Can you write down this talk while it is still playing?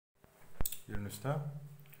हेर्नुस् त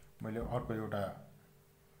मैले अर्को एउटा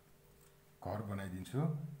घर बनाइदिन्छु।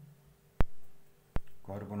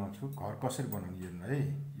 घर बनाउँछु। घर कसरी बनाउने हेर्नु है।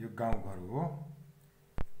 यो गाउँ घर हो।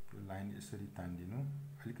 यो लाइन यसरी तान्दिनु,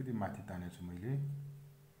 अलिकति माथि तानेछु मैले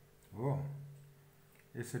हो।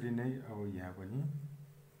 यसरी नै अब यहाँ पनि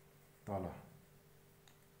तल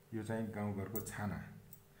यो चाहिँ गाउँ घरको छाना।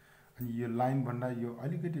 अनि यो लाइन भन्दा यो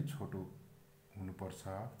अलिकति छोटो हुनुपर्छ।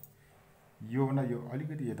 यो भन्दा यो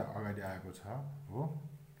अलिकति यता अगाडि आएको छ हो।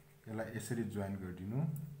 यसलाई यसरी जोइन गरिदिनु।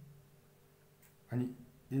 अनि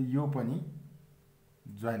यो पनि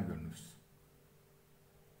जोइन गर्नुस्।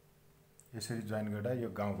 यसरी जोइन गर्दा यो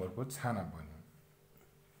गाउँ घरको छाना बन्यो।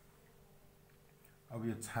 अब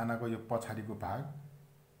यो छानाको यो पछाडिको भाग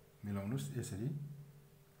मिलाउनुस्। यसरी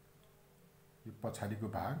यो पछाडिको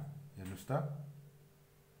भाग हेर्नुस् त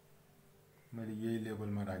मैले यही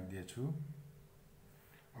लेभलमा राखिदिएछु।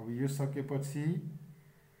 अब यो सकेपछि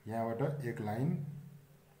यहाँबाट एक लाइन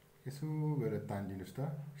यसो गरेर तान्दिनुस् त,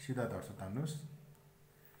 सिधा धर्सो तान्नुस्।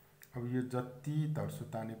 अब यो जति धर्सो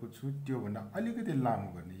तानेको छु त्यो भन्दा अलिकति लामो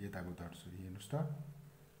गर्ने यताको धर्सो हेर्नुस् त।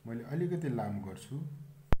 मैले अलिकति लामो गर्छु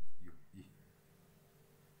यो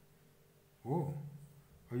हो।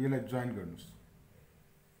 अब यसलाई जोइन गर्नुस्।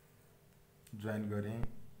 जोइन गरेँ।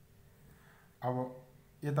 अब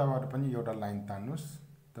यताबाट पनि एउटा लाइन तान्नुस्,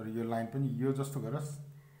 तर यो लाइन पनि यो जस्तो गरस्,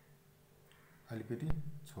 अलिकति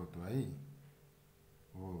छोटो है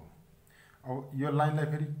हो। अब यो लाइनलाई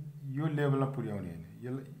फेरि यो लेभलमा पुर्याउने हैन,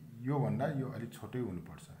 यो भन्दा यो अलि छोटै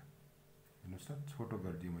हुनुपर्छ। हेर्नुस् त छोटो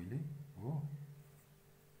गरिदिएँ मैले हो।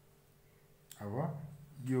 अब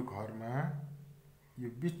यो घरमा यो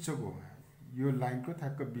बिचको यो लाइनको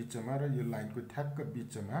ठ्याक्क बिचमा र यो लाइनको ठ्याक्क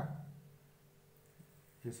बिचमा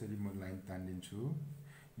यसरी म लाइन तान्दिन्छु।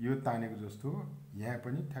 यो तानेको जस्तो यहाँ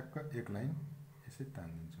पनि ठ्याक्क एक लाइन यसरी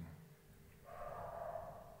तान्दिन्छु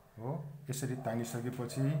हो। यसरी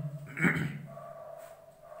तानिसकेपछि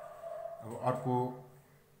अब अर्को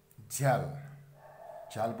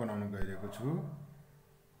झ्याल बनाउन गइरहेको छु।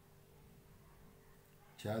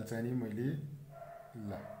 झ्याल चाहिँ नि मैले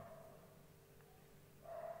ल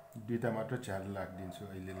दुईटा मात्र झ्याल राखिदिन्छु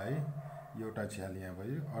अहिलेलाई। एउटा झ्याल यहाँ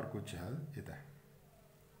भयो, अर्को झ्याल यता।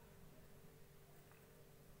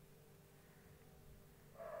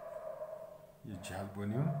 यो झ्याल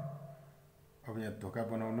बन्यो। अब यहाँ ढोका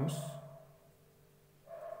बनाउनुस्।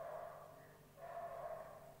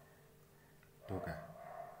 ढोका।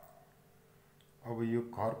 अब यो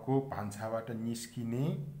घरको भान्साबाट निस्किने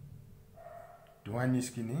धुवा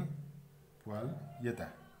निस्किने प्वाल यता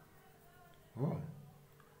हो।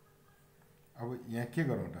 अब यहाँ के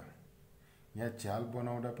गरौँ त, यहाँ झ्याल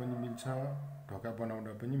बनाउँदा पनि मिल्छ, ढोका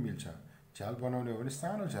बनाउँदा पनि मिल्छ। झ्याल बनाउने हो भने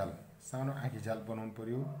सानो झ्याल, सानो आँखी झ्याल बनाउनु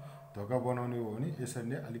पर्यो। ढोका बनाउने हो भने यसरी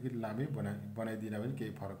नै अलिकति लामै बनाइदिँदा पनि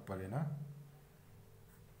केही फरक परेन।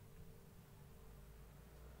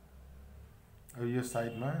 अब यो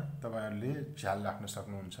साइडमा तपाईहरुले झ्याल राख्न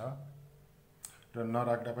सक्नुहुन्छ र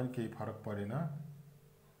नराख्दा पनि केही फरक परेन।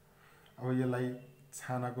 अब यसलाई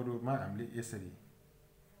छानाको रूपमा हामीले यसरी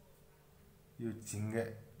यो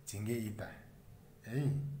झिङ्गे इँटा है,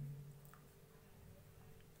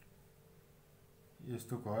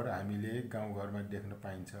 यस्तो घर हामीले गाउँघरमा देख्न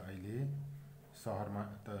पाइन्छ। अहिले सहरमा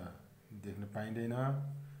त देख्न पाइँदैन,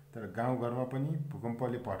 तर गाउँघरमा पनि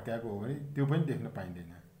भूकम्पले भत्काएको हो भने त्यो पनि देख्न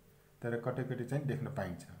पाइँदैन, तर कतै कतै चाहिँ देख्न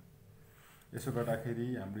पाइन्छ। यसो गर्दाखेरि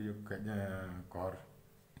हाम्रो यो घर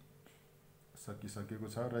सकिसकेको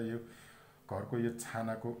छ र यो घरको यो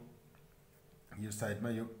छानाको यो साइडमा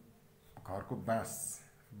यो घरको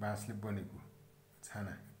बाँसले बनेको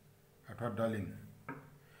छाना अथवा डलिन,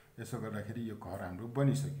 यसो गर्दाखेरि यो घर हाम्रो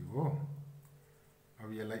बनिसक्यो हो। अब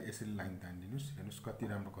यसलाई यसरी लाइन तान्दिनुस्। हेर्नुस् कति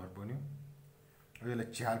राम्रो घर बन्यो। अब यसलाई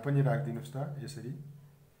झ्याल पनि राखिदिनुस् त।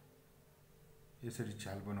 यसरी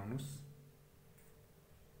झ्याल बनाउनुस्।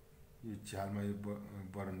 यो झ्यालमा यो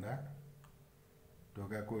बरन्डा,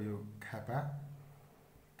 ढोकाको यो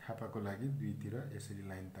खापाको लागि दुईतिर यसरी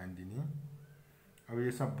लाइन तान्दिने। अब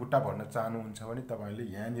यसमा बुट्टा भर्न चाहनुहुन्छ भने तपाईहरुले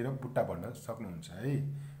यहाँनिर बुट्टा भर्न सक्नुहुन्छ है।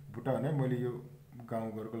 बुट्टा भने मैले यो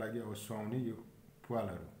गाउँघरको लागि अब सुहाउने यो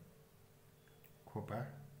प्वालहरु, खोपा,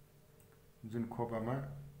 जुन खोपामा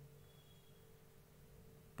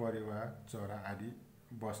परेवा चरा आदि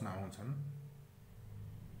बस्न आउँछन्।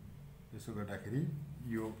 यसो गर्दाखेरि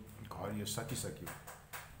यो घर यो सकिसक्यो।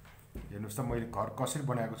 हेर्नुस् त मैले घर कसरी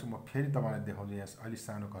बनाएको छु म फेरि तपाईलाई देखाउँछु। यहाँ अलि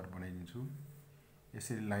सानो घर बनाइदिन्छु।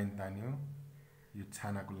 यसरी लाइन तान्यो, यो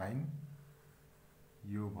छानाको लाइन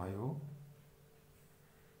यो भयो।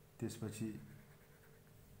 त्यसपछि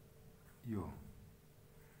यो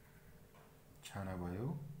छाना भयो।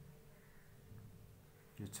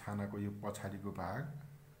 यो छानाको यो पछाडिको भाग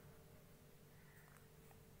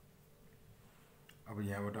अब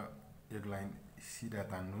यहाँबाट एक लाइन सिधा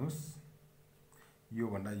तान्नुस्, यो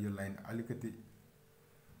भन्दा यो लाइन अलिकति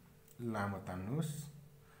लामो तान्नुस्,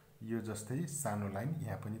 यो जस्तै सानो लाइन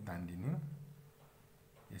यहाँ पनि तान्दिनु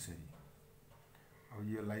यसरी। अब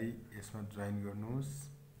यसलाई यसमा जोइन गर्नुस्,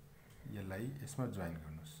 यसलाई यसमा जोइन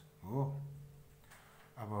गर्नुस् हो।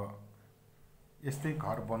 अब यस्तै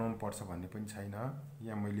घर बनाउनु पर्छ भन्ने पनि छैन।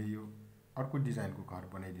 यहाँ मैले यो अर्को डिजाइनको घर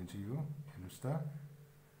बनाइदिन्छु। यो हेर्नुस् त,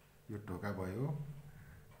 यो ढोका भयो,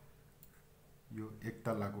 यो एक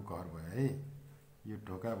तल्लाको घर भयो है। यो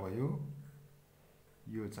ढोका भयो,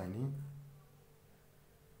 यो चाहिँ नि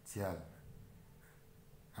झ्याल,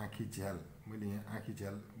 आँखी झ्याल, मैले यहाँ आँखी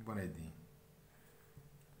झ्याल बनाइदिएँ।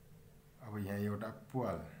 अब यहाँ एउटा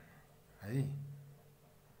प्वाल है,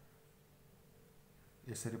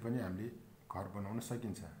 यसरी पनि हामीले घर बनाउन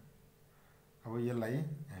सकिन्छ। अब यसलाई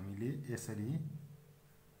हामीले यसरी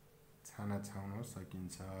छाना छाउन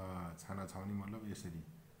सकिन्छ। छाना छाउने मतलब यसरी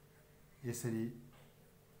यसरी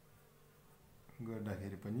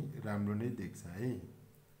गर्दाखेरि पनि राम्रो नै देख्छ है।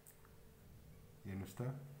 हेर्नुस् त,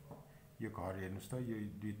 यो घर हेर्नुस् त, यो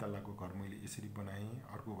 2 तल्लाको घर मैले यसरी बनाएँ,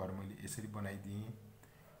 अर्को घर मैले यसरी बनाइदिएँ।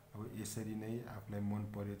 अब यसरी नै आफूलाई मन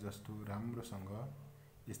पर्यो जस्तो राम्रोसँग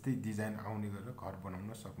यस्तै डिजाइन आउने गरेर घर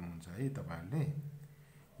बनाउन सक्नुहुन्छ है तपाईहरुले।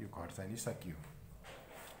 यो घर चाहिँ नि सकियो।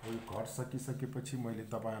 यो घर सकिसकेपछि मैले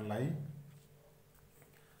तपाईहरुलाई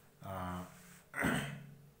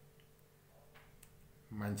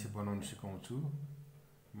मान्छे बनाउन सिकाउँछु।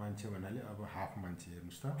 मान्छे भन्नाले अब हाफ मान्छे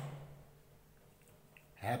हेर्नुस् त,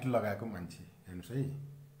 ह्याट लगाएको मान्छे हेर्नुस् है।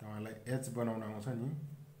 तपाईहरुलाई एच बनाउन आउँछ नि,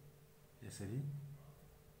 यसरी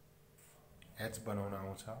एच बनाउन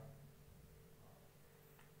आउँछ।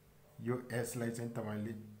 यो एच लाई चाहिँ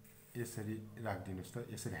तपाईले यसरी राख्दिनुस् त,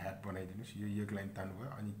 यसरी ह्याट बनाइदिनुस्। यो एक लाइन तान्नुभयो,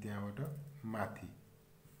 अनि त्यहाँबाट माथि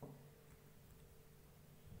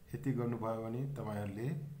यति गर्नुभयो भने तपाईहरुले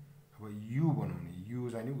अब यु बनाउने, यु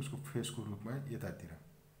चाहिँ नि उसको फेसको रूपमा यतातिर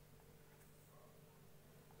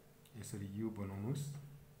यसरी यु बनाउनुस्।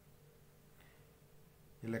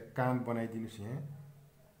 यसलाई कान बनाइदिनुस्। यहाँ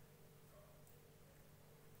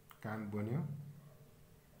कान बन्यो।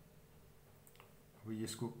 अब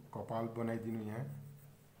यसको कपाल बनाइदिनु यहाँ।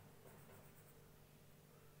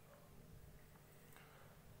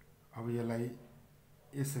 अब यसलाई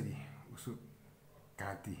यसरी उसको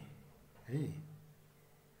घाँटी है,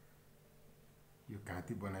 यो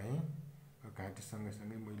घाँटी बनाएँ। घाँटी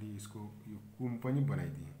सँगै मैले यसको यो कुम पनि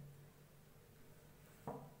बनाइदिएँ।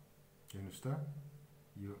 हेर्नुस् त,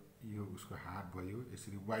 यो उसको हात भयो।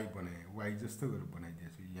 यसरी वाइ बनाएँ, वाइ जस्तो गरेर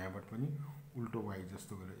बनाइदिएको छु। यहाँबाट पनि उल्टो वाइ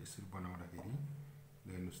जस्तो गरेर यसरी बनाउँदाखेरि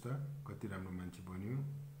हेर्नुस् त कति राम्रो मान्छे बन्यो।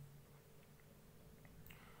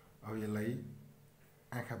 अब यसलाई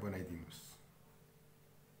आँखा बनाइदिनुस्।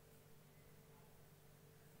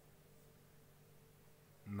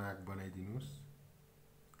 नाक बनाइदिनुस्।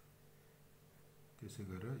 त्यसै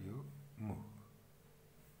गरेर यो मुख।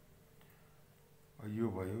 यो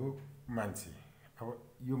भयो मान्छे। अब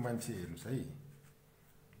यो मान्छे हेर्नुस् है,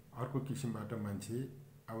 अर्को किसिमबाट मान्छे।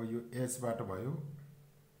 अब यो एच बाट भयो।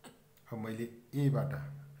 अब मैले ए बाट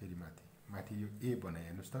फेरि माथि यो ए बनाएँ।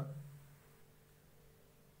 हेर्नुस् त,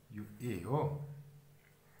 यो ए हो,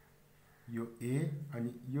 यो ए। अनि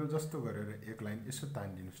यो जस्तो गरेर एक लाइन यसो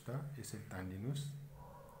तान्दिनुस् त, यसरी तान्दिनुस्।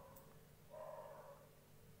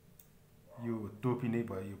 यो टोपी नै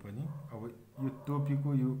भयो यो पनि। अब यो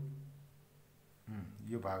टोपीको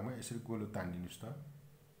यो भागमा यसरी गोलो तान्दिनुस् त।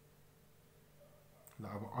 ल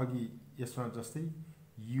अब अघि यसमा जस्तै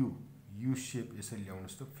यु शेप यसरी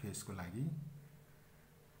ल्याउनुस् त फेसको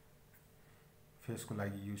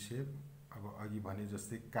लागि यु शेप। अब अघि भने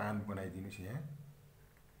जस्तै कान बनाइदिनुस्। यहाँ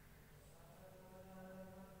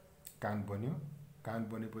कान बन्यो। कान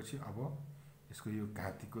बनेपछि अब यसको यो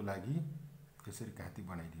घाँटीको लागि यसरी घाँटी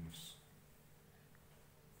बनाइदिनुस्।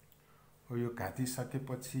 यो घाँटी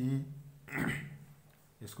सकेपछि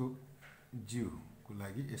यसको जिउको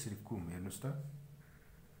लागि यसरी कुम। हेर्नुस् त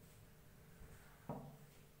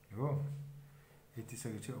हो। यति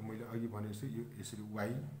सकेपछि अब मैले अघि भने जस्तो यो यसरी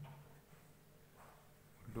वाइ,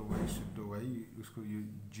 उल्टो वाइ सुल्टो वाइ, उसको यो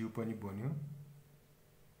जिउ पनि बन्यो।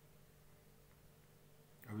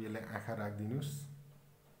 अब यसलाई आँखा राख्दिनुस्।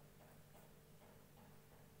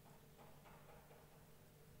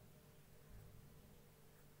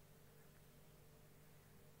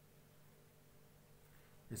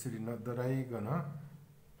 यसरी नडराइकन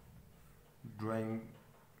ड्राइङ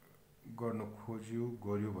गर्न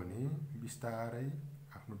गर्यो भने बिस्तारै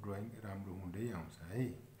आफ्नो ड्राइङ राम्रो हुँदै आउँछ है।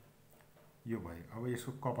 यो भयो। अब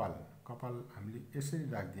यसको कपाल हामीले यसरी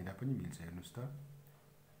राख्दिँदा पनि मिल्छ। हेर्नुस् त,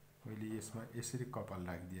 मैले यसमा यसरी कपाल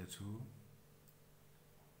राखिदिएको छु।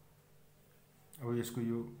 अब यसको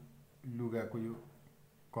यो लुगाको यो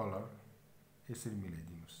कलर यसरी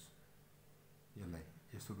मिलाइदिनुस्। यसलाई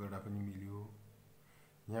यसो गर्दा पनि मिल्यो,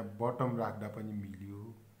 यहाँ बटम राख्दा पनि मिल्यो।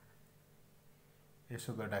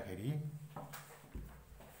 यसो गर्दाखेरि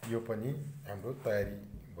यो पनि हाम्रो तयारी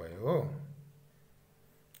भयो हो।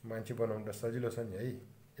 मान्छे बनाउन त सजिलो छ नि है,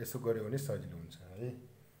 यसो गर्यो भने सजिलो हुन्छ है।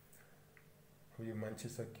 अब यो मान्छे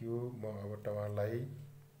सकियो। म अब तपाईहरुलाई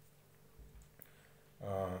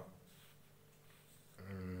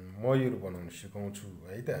मयूर बनाउन सिकाउँछु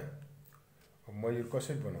है त। अब मयूर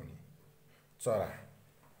कसरी बनाउने,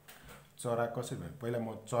 चरा कसरी बनाउने, पहिला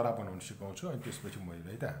म चरा बनाउन सिकाउँछु अनि त्यसपछि मयूर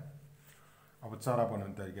है त। अब चरा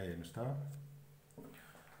बनाउने तरिका हेर्नुस् त।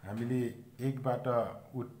 हामीले एकबाट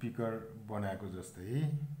वुडपिकर बनाएको जस्तै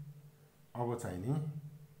अब चाहिँ नि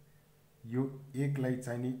यो एकलाई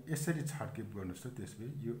चाहिँ नि यसरी छाडकेप गर्नुस् त। त्यसले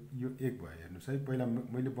यो एक भयो हेर्नुस् है। पहिला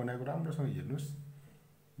मैले बनाएको राम्रोसँग हेर्नुस्,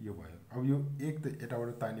 यो भयो। अब यो एक त यताबाट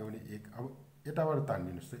तान्यो भने एक, अब यताबाट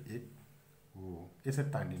तान्दिनुस् त एक हो, यसरी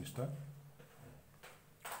तान्दिनुस् त।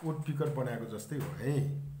 वुडपिकर बनाएको जस्तै हो है।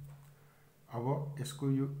 अब यसको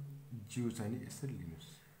यो जिउ चाहिँ नि यसरी लिनुस्,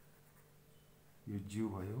 यो जिउ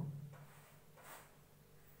भयो।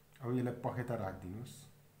 अब यसलाई पखेटा राखिदिनुस्,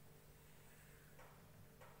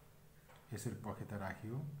 यसरी पखेटा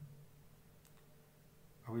राखियो।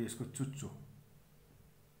 अब यसको चुच्चो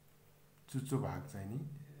भाग चाहिँ नि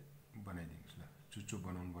बनाइदिनुस् ल। चुच्चो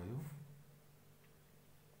बनाउनु भयो।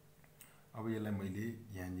 अब यसलाई मैले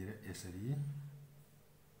यहाँनिर यसरी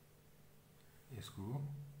यसको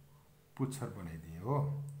पुच्छर बनाइदिएँ हो।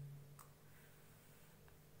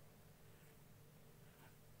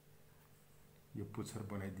 यो पुच्छर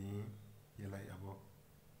बनाइदिएँ। यसलाई अब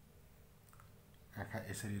आँखा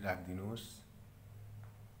यसरी राखिदिनुस्।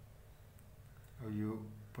 अब यो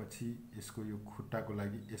पछि यसको यो खुट्टाको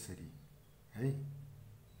लागि यसरी है,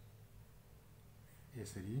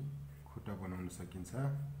 यसरी खुट्टा बनाउन सकिन्छ।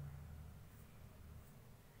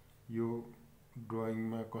 यो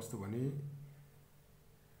ड्राइङमा कस्तो भने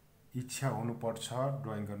इच्छा हुनुपर्छ,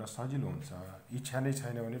 ड्राइङ गर्न सजिलो हुन्छ। इच्छा नै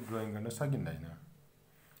छैन भने ड्राइङ गर्न सकिँदैन।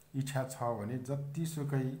 इच्छा छ भने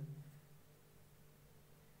जतिसुकै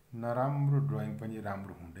नराम्रो ड्राइङ पनि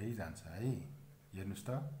राम्रो हुँदै जान्छ है। हेर्नुस् त,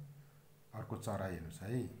 अर्को चरा हेर्नुस्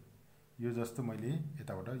है। यो जस्तो मैले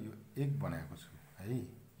यताबाट यो एक बनाएको छु है।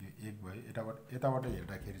 यो एक भयो। यताबाट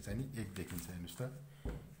हेर्दाखेरि चाहिँ नि एक देखिन्छ हेर्नुस् त।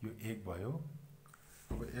 यो एक भयो।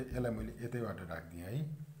 अब यसलाई मैले यतैबाट राख्दिएँ है,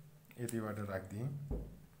 यतैबाट राख्दिएँ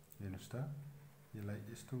हेर्नुस् त। यसलाई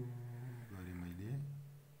यस्तो गरे मैले।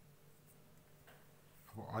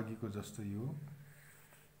 अब अघिको जस्तो यो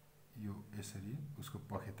यसरी उसको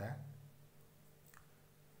पखेटा,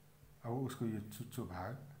 अब उसको यो चुच्चो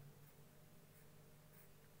भाग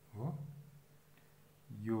हो,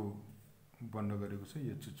 यो बन्द गरेको छ।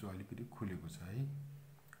 यो चुच्चो अलिकति खुलेको छ है।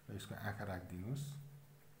 र यसको आँखा राखिदिनुस्।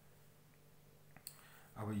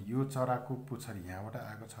 अब यो चराको पुच्छर यहाँबाट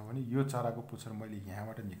आएको छ भने यो चराको पुच्छर मैले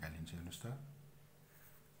यहाँबाट निकालिन्छु हेर्नुस् त।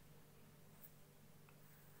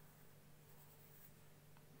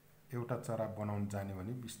 एउटा चरा बनाउन जाने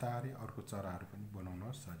भने बिस्तारै अर्को चराहरू पनि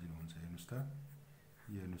बनाउन सजिलो हुन्छ हेर्नुस् त।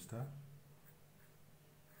 यो हेर्नुस् त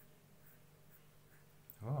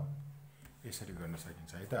हो, यसरी गर्न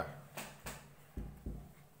सकिन्छ है त।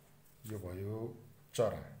 यो भयो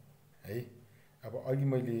चरा है। अब अघि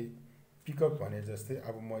मैले पिकक भने जस्तै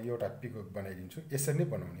अब म एउटा पिकक बनाइदिन्छु। यसरी नै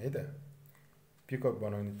बनाउने है त। पिकक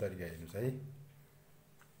बनाउने तरिका हेर्नुस् है।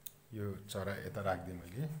 यो चरा यता राख्दिएँ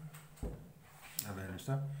मैले। अब हेर्नुस्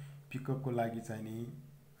त, पिककको लागि चाहिँ नि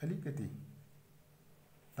अलिकति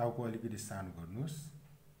टाउको अलिकति सानो गर्नुस्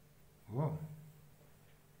हो।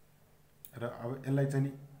 र अब यसलाई चाहिँ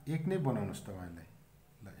नि एक नै बनाउनुस् तपाईहरुले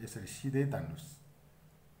ल। यसरी सिधै तान्नुस्।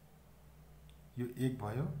 यो एक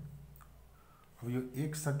भयो। अब यो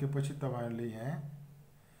एक सकेपछि तपाईहरुले यहाँ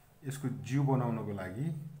यसको जिउ बनाउनको लागि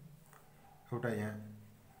एउटा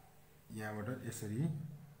यहाँबाट यसरी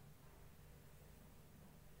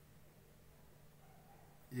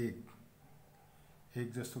एक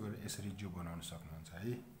जस्तो गरेर यसरी जिउ बनाउन सक्नुहुन्छ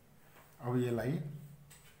है। अब यसलाई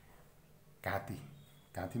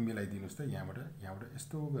घाँटी मिलाइदिनुस् त। यहाँबाट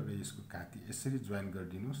यस्तो गरेर यसको घाँटी यसरी जोइन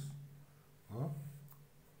गरिदिनुस् हो।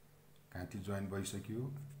 घाँटी जोइन भइसक्यो।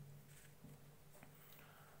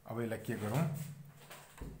 अब यसलाई के गरौँ,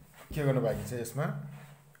 के गर्नु बाँकी छ, यसमा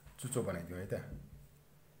चुच्चो बनाइदिउँ है त।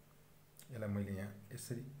 यसलाई मैले यहाँ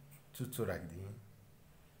यसरी चुच्चो राखिदिएँ।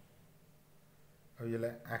 अब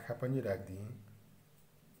यसलाई आँखा पनि राखिदिएँ।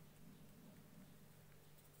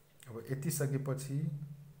 अब यति सकेपछि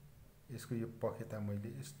यसको यो पखेटा मैले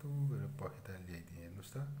यस्तो गरेर पखेटा ल्याइदिएँ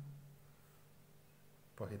हेर्नुस् त।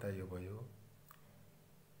 पखेटा यो भयो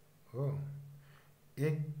हो।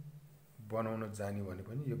 एक बनाउन जान्यो भने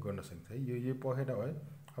पनि यो गर्न सकिन्छ है। यो पखेटा भयो।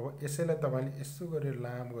 अब यसैलाई तपाईले यसो गरेर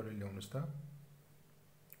लामो गरेर ल्याउनुस् त।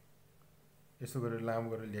 यसो गरेर लामो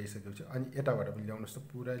गरेर ल्याइसकेपछि अनि यताबाट पनि ल्याउनुस् त,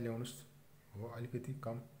 पुरा ल्याउनुस्। हो, अलिकति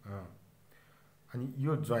कम। अनि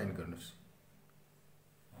यो जोइन गर्नुस्।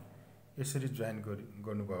 यसरी जोइन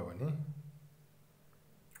गर्नुभयो भने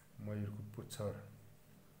मयूरको पुच्छर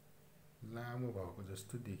लामो भएको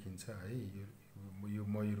जस्तो देखिन्छ है। यो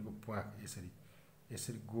मयूरको प्वाख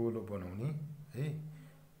यसरी गोलो बनाउने है।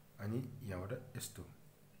 अनि यहाँबाट यस्तो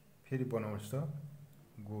फेरि बनाउनुस् त,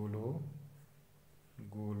 गोलो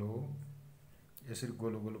गोलो यसरी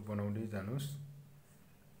गोलो गोलो बनाउँदै जानुस्।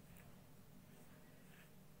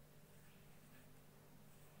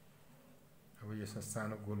 अब यसमा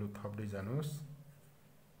सानो गोलो थप्दै जानुस्।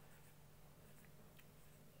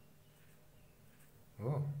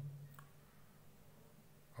 हो,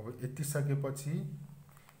 अब यति सकेपछि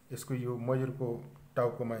यसको यो मयूरको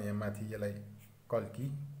टाउकोमा यहाँ माथि यसलाई कल्की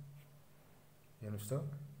हेर्नुस् त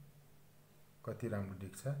कति राम्रो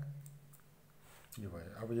देख्छ। यो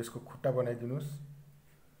भयो। अब यसको खुट्टा बनाइदिनुस्।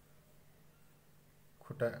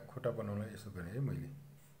 खुट्टा बनाउनलाई यसो गरे है मैले।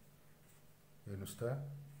 हेर्नुस् त,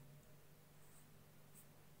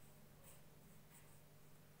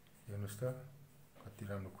 हेर्नुस् त कति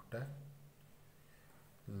राम्रो खुट्टा।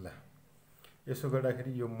 ल, यसो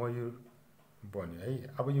गर्दाखेरि यो मयूर बन्यो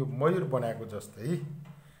है। अब यो मयूर बनाएको जस्तै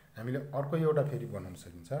हामीले अर्को एउटा फेरि बनाउन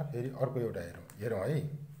सकिन्छ। फेरि अर्को एउटा हेरौँ है।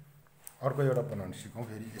 अर्को एउटा बनाउन सिकौँ।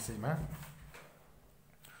 फेरि यसैमा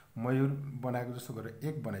मयूर बनाएको जस्तो गरेर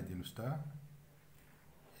एक बनाइदिनुस् त,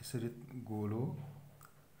 यसरी गोलो।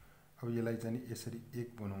 अब यसलाई चाहिँ यसरी एक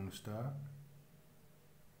बनाउनुस् त।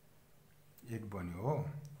 एक बन्यो। हो,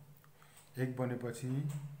 एक बनेपछि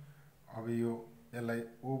अब यसलाई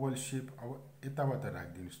ओभल शेप अब यताबाट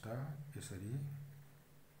राखिदिनुस् त, यसरी।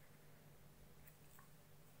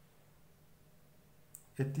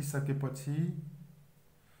 यति सकेपछि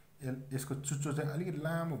यसको चुच्चो चाहिँ अलिकति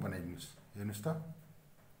लामो बनाइदिनुस्। हेर्नुस् त,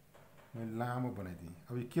 मैले लामो बनाइदिएँ।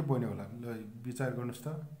 अब यो के बन्यो होला, ल विचार गर्नुस् त,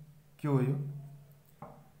 के हो यो?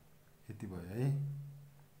 यति भयो है।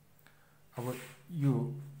 अब यो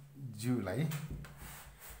जिउलाई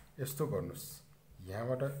यस्तो गर्नुस्।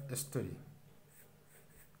 यहाँबाट यस्तरी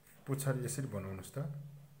पुच्छर यसरी बनाउनुस् त।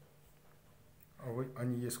 अब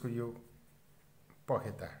अनि यसको यो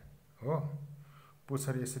पखेटा हो,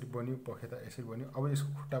 पुच्छर यसरी बन्यो, पखेटा यसरी बन्यो। अब यसको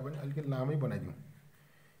खुट्टा पनि अलिकति लामै बनाइदिउँ।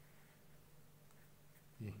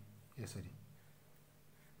 यसरी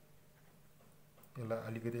यसलाई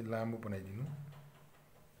अलिकति लामो बनाइदिनु।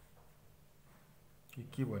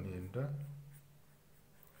 के भन्यो हेर्नु त,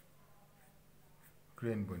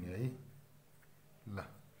 क्रेन बन्यो है। ल,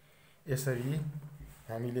 यसरी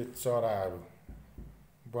हामीले चराहरू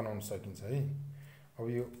बनाउन सकिन्छ है। अब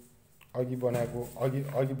यो अघि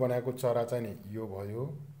बनाएको चरा चाहिँ नि यो भयो।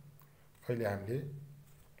 अहिले हामीले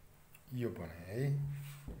यो बनाए है।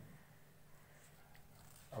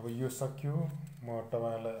 अब यो सक्यो। म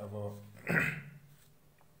तपाईलाई अब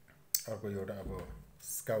अर्को एउटा अब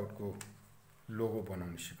स्काउटको लोगो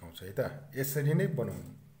बनाउन सिकाउँछु है त। यसरी नै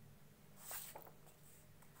बनाउनु।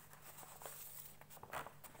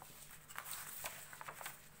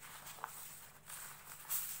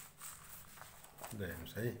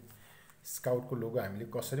 हेर्नुस् है, स्काउटको लोगो हामीले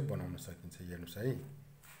कसरी बनाउन सकिन्छ हेर्नुस् है।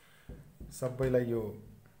 सबैलाई यो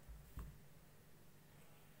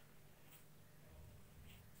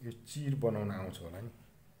चिर बनाउन आउँछ होला नि।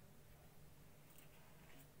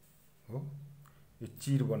 हो, यो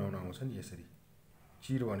चिर बनाउन आउँछ नि। यसरी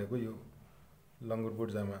चिर भनेको यो लङ्गुर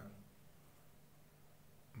बुर्जामा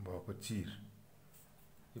भएको चिर,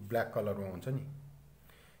 यो ब्ल्याक कलरमा हुन्छ नि।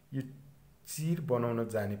 यो चिर बनाउन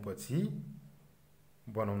जानेपछि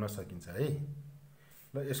बनाउन सकिन्छ है।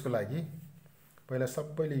 ल, यसको लागि पहिला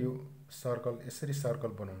सबैले यो सर्कल यसरी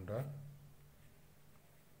सर्कल बनाउनु र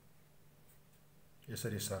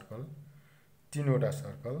यसरी सर्कल, तीनवटा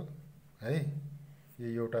सर्कल है। यो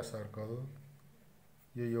एउटा सर्कल,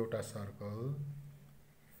 यो एउटा सर्कल,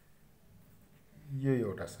 यो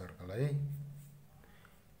एउटा सर्कल है।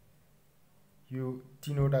 यो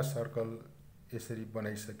तीनवटा सर्कल यसरी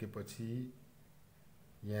बनाइसकेपछि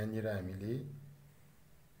यहाँनिर हामीले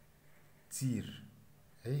चिर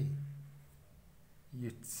है, यो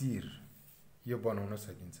चिर यो बनाउन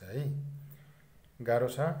सकिन्छ है। गाह्रो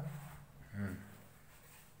छ।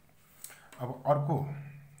 अब अर्को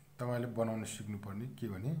तपाईले बनाउन सिक्नुपर्ने के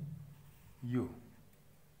भने यो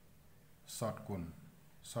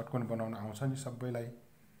षटकोण बनाउन आउँछ नि सबैलाई।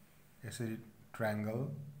 यसरी ट्रायंगल।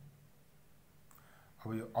 अब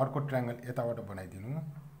यो अर्को ट्रायंगल यताबाट बनाइदिनु।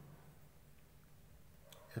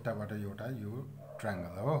 यताबाट एउटा यो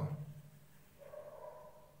ट्रायंगल हो।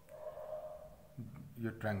 यो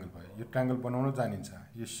ट्रायंगल भयो। यो ट्रायंगल बनाउन जानिन्छ,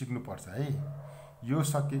 यो सिक्नुपर्छ है। यो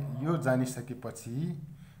जानिसकेपछि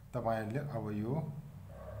तपाईहरुले अब यो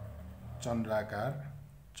चन्द्राकार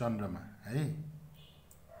चन्द्रमा है,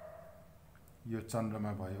 यो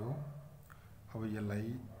चन्द्रमा भयो। अब यसलाई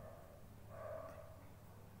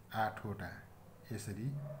 8 वटा यसरी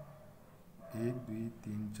 1 2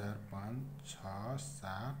 3 4 5 6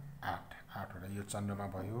 7 8 8 वटा यो चन्द्रमा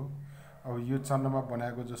भयो। अब यो चन्द्रमा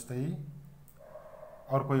बनाएको जस्तै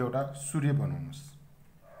अर्को एउटा सूर्य बनाउनुस्।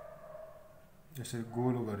 यसरी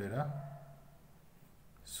गोलो गरेर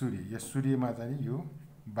सूर्य, यो सूर्यमा चाहिँ यो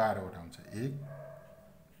 12 वटा हुन्छ। 1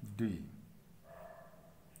 2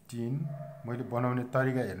 3 मैले बनाउने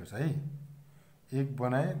तरिका हेर्नुस् है। 1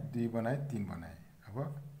 बनाए, 2 बनाए, 3 बनाए,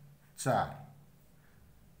 अब 4,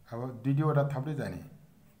 अब 2 वटा थप्दै जाने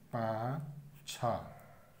 5 6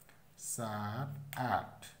 7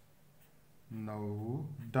 8 9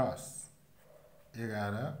 10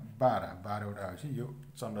 11 12 12 वटा भएपछि यो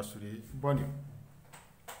चन्द्र सूर्य बन्यो।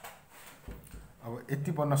 अब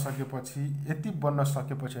यति बन्न सकेपछि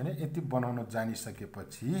हैन, यति बनाउन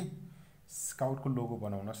जानिसकेपछि स्काउटको लोगो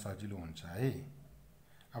बनाउन सजिलो हुन्छ है।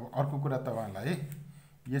 अब अर्को कुरा तपाईहरुलाई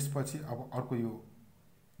यसपछि अब अर्को यो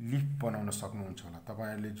लिफ बनाउन सक्नुहुन्छ होला।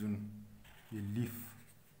 तपाईहरुले जुन यो लिफ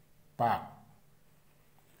पात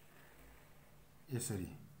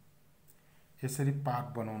यसरी पात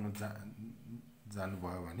बनाउन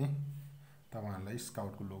जान्नुभयो भने तपाईहरुलाई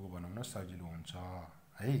स्काउटको लोगो बनाउन सजिलो हुन्छ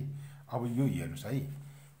है। अब यो हेर्नुस् है,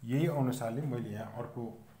 यही अनुसारले मैले यहाँ अर्को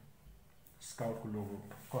स्काउटको लोगो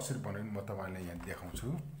कसरी बनाउने म तपाईहरुलाई यहाँ देखाउँछु।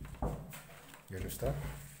 हेर्नुस् त,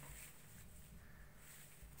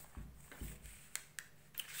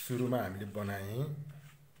 सुरुमा हामीले बनाए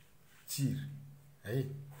चिर है।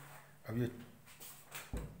 अब यो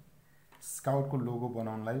स्काउटको लोगो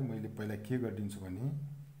बनाउनलाई मैले पहिला के गरिदिन्छु भने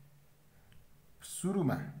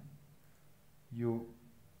सुरुमा यो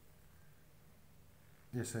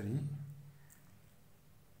यसरी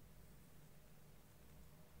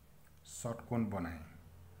षटकोण बनाए।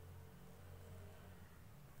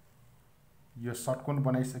 यो षटकोण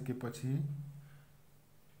बनाइसकेपछि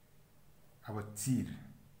अब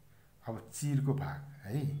चिरको भाग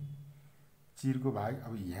है, चिरको भाग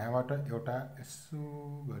अब यहाँबाट एउटा यसो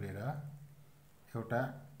गरेर एउटा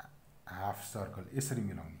हाफ सर्कल यसरी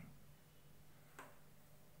मिलाउने।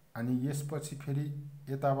 अनि यसपछि फेरि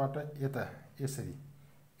यताबाट यता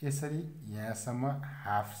यसरी यहाँसम्म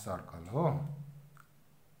हाफ सर्कल हो।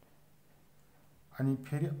 अनि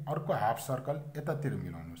फेरि अर्को हाफ सर्कल यतातिर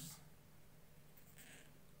मिलाउनुस्,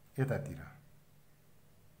 यतातिर।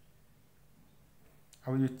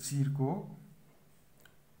 अब यो चिरको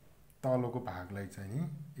तलको भागलाई चाहिँ नि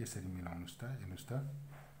यसरी मिलाउनुस् त। हेर्नुस् त,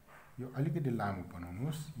 यो अलिकति लामो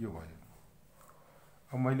बनाउनुस्, यो भयो।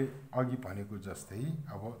 अब मैले अघि भनेको जस्तै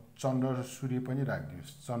अब चन्द्र र सूर्य पनि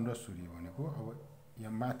राख्दिनुस्। चन्द्र सूर्य भनेको अब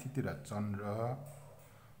यहाँ माथितिर चन्द्र,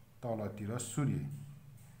 तलतिर सूर्य,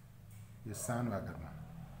 यो सानो आकारमा।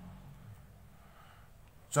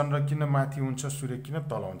 चन्द्र किन माथि हुन्छ, सूर्य किन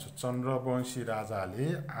तल हुन्छ? चन्द्रवंशी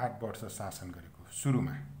राजाले 8 वर्ष शासन गरेको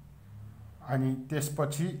सुरुमा, अनि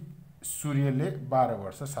त्यसपछि सूर्यले 12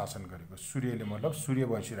 वर्ष शासन गरेको। सूर्यले मतलब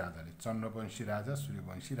सूर्यवंशी राजाले, चन्द्रवंशी राजा,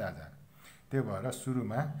 सूर्यवंशी राजा। त्यो भएर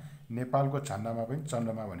सुरुमा नेपालको झण्डामा पनि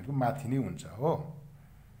चन्द्रमा भनेको माथि नै हुन्छ हो।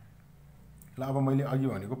 ल अब मैले अघि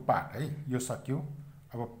भनेको पाट है, यो सक्यो।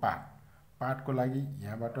 अब पाटको लागि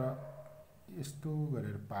यहाँबाट यस्तो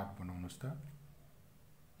गरेर पाट बनाउनुस् त,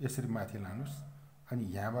 यसरी माथि लानुस्। अनि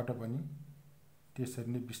यहाँबाट पनि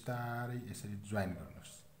त्यसरी नै बिस्तारै यसरी जोइन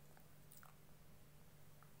गर्नुस्।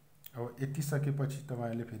 अब यति सकेपछि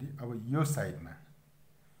तपाईहरुले फेरि अब यो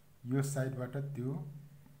साइडबाट त्यो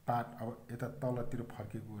पाट अब यता तलतिर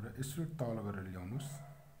फर्केको र यसरी तल गरेर ल्याउनुस्।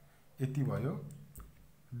 यति भयो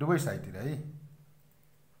दुवै साइडतिर है।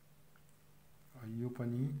 यो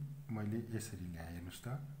पनि मैले यसरी ल्याएँ, हेर्नुस् त,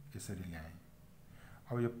 यसरी ल्याएँ।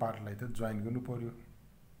 अब यो पार्टलाई त जोइन गर्नु पर्यो।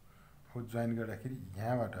 अब जोइन गर्दाखेरि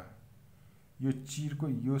यहाँबाट यो चिरको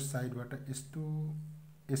यो साइडबाट यस्तो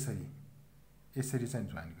यसरी चाहिँ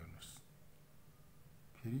जोइन गर्नुस्।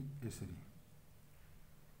 फेरि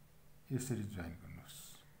यसरी जोइन गर्नुस्।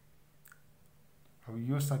 अब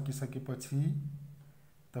यो सकिसकेपछि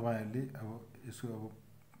तपाईहरुले अब यसको अब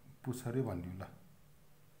पुच्छरै भन्दिउँ ल,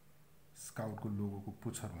 स्काउटको लोगोको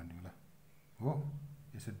पुच्छर भन्दिउँ ल हो।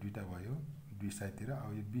 यसरी दुईटा भयो दुई साइडतिर।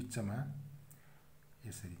 अब यो बीचमा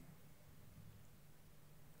यसरी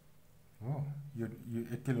हो। यो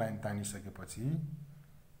यति लाइन तानिसकेपछि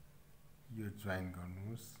यो जोइन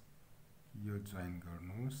गर्नुस्, यो जोइन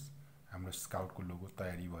गर्नुस्। हाम्रो स्काउटको लोगो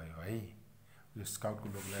तयारी भयो है। यो स्काउटको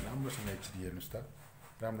लोगोलाई राम्रोसँग एकचोटि हेर्नुस् त,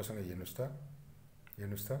 राम्रोसँग हेर्नुस् त।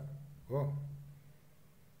 हेर्नुस् त हो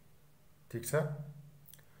ठीक छ।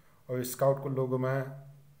 अब यो स्काउटको लोगोमा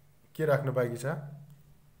के राख्न बाँकी छ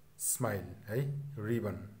स्माइल है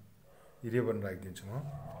रिबन राखिदिन्छु म।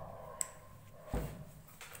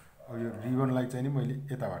 अब यो रिबनलाई चाहिँ नि मैले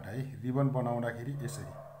यताबाट है रिबन बनाउँदाखेरि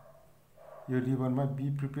यसरी यो रिबनमा बी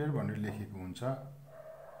प्रिपेयर भनेर लेखेको हुन्छ।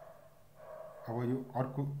 अब यो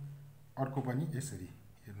अर्को पनि यसरी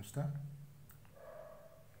हेर्नुस् त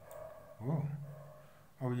हो।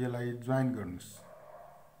 अब यसलाई जोइन गर्नुस्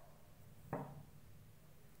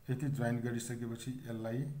यति जोइन गरिसकेपछि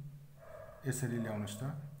यसलाई यसरी ल्याउनुस् त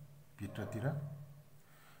भित्रतिर।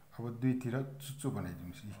 अब दुईतिर चुच्चो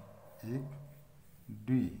बनाइदिनुस् 1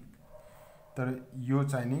 2 तर यो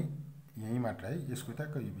चाहिँ नि यही मात्र है यसको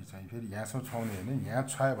ट्याक्क यो बिचमा फेरि यहाँसम्म छाउने होइन यहाँ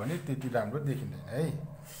छायो भने त्यति राम्रो देखिँदैन है।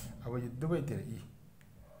 अब यो दुवैतिर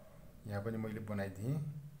यहाँ पनि मैले बनाइदिएँ।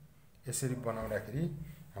 यसरी बनाउँदाखेरि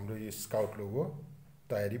हाम्रो यो स्काउट लोगो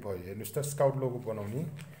तयारी भयो। हेर्नुस् त स्काउट लोगो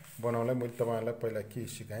बनाउनलाई मैले तपाईहरुलाई पहिला के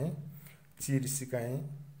सिकाएँ चिर सिकाएँ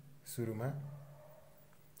सुरुमा,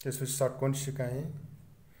 त्यसपछि षट्कोण सिकाएँ,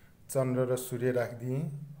 चन्द्र र सूर्य राखिदिएँ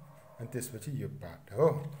अनि त्यसपछि यो पार्ट हो।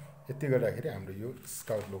 यति गर्दाखेरि हाम्रो यो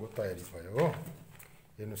स्काउट लोगो तयारी भयो हो।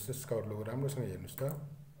 हेर्नुस् त स्काउट लोगो राम्रोसँग हेर्नुस् त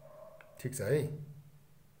ठीक छ है।